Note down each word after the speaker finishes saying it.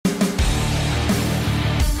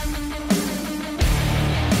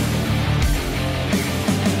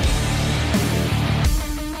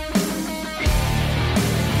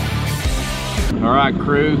All right,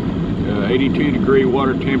 crew, 82-degree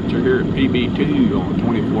water temperature here at PB2 on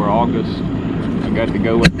 24 August. I got to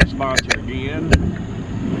go with the sponsor again.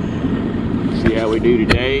 See how we do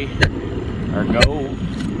today. Our goal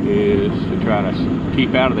is to try to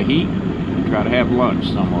keep out of the heat, try to have lunch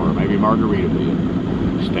somewhere, maybe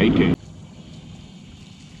Margaritaville. Stay tuned.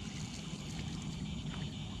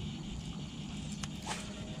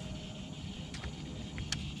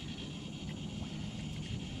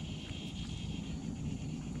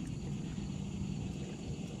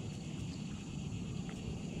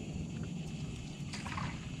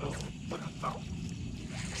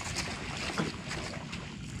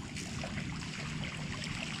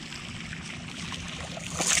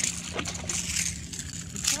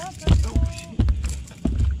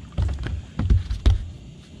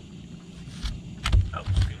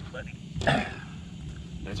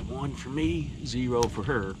 That's 1 for me, 0 for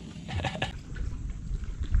her.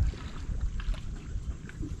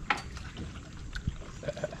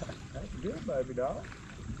 That's good, baby doll.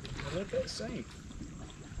 Now let that sink.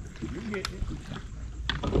 You're getting it.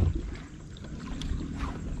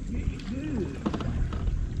 Getting it good.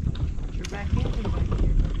 You're back in back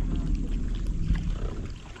here.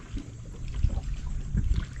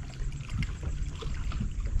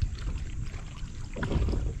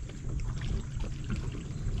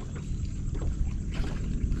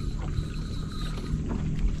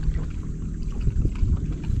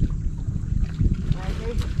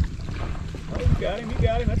 You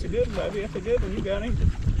got him, that's a good one, baby, that's a good one, you got him.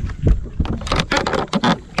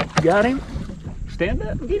 You got him? Stand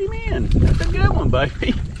up and get him in. That's a good one,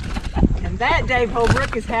 baby. And that, Dave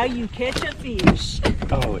Holbrook, is how you catch a fish.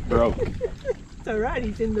 Oh, it broke. It's all right,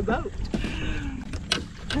 he's in the boat.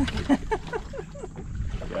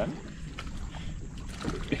 Got him?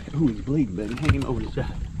 Ooh, he's bleeding, baby. Hang him over the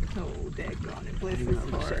side. Oh, daggone it, bless Hang his him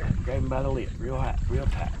over the heart. side. Grab him by the lip, real high, real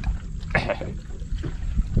tight.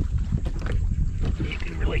 You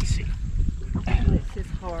can release him. Bless his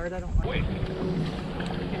heart, I don't like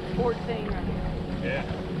it. 14 right here. Yeah.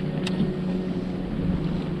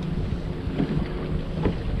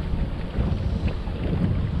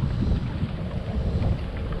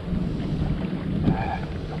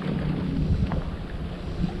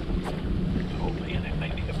 Oh man, that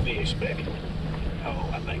may be a fish, baby. Oh,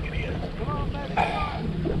 I think it is. Come on, baby.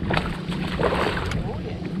 Oh,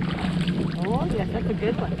 yes. Oh, yes, that's a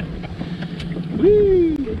good one.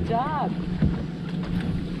 Woo! Good job.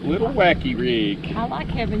 Little wacky rig. I like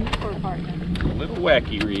having you for a partner. Little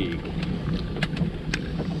wacky rig.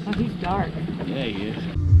 Oh, he's dark. Yeah, he is.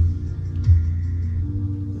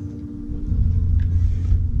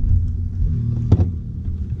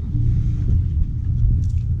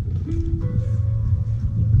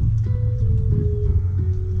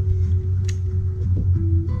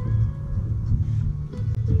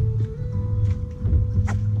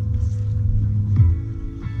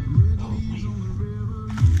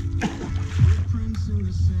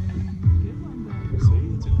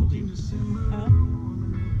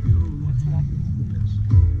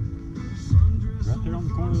 Right there on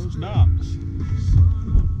the corner of those docks.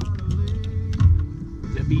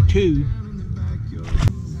 That'd be 2.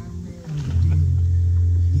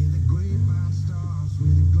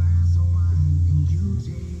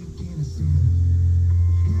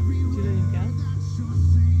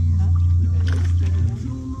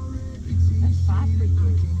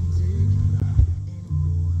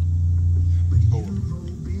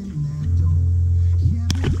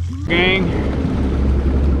 Gang,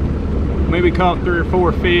 maybe caught 3 or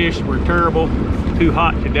 4 fish. We're terrible, too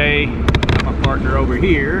hot today. Got my partner over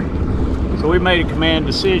here, so we made a command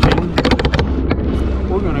decision.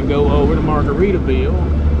 We're gonna go over to Margaritaville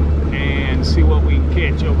and see what we can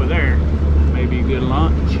catch over there. Maybe a good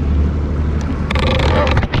lunch.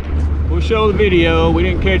 We'll show the video. We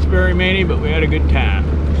didn't catch very many, but we had a good time.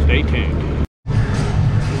 Stay tuned.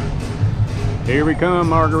 Here we come,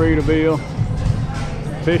 Margaritaville.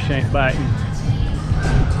 Fish ain't biting.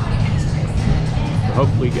 So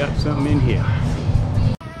hopefully we got something in here.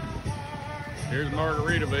 Here's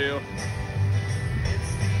Margaritaville.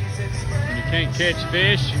 When you can't catch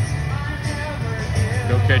fish,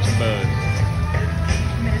 go catch a buzz.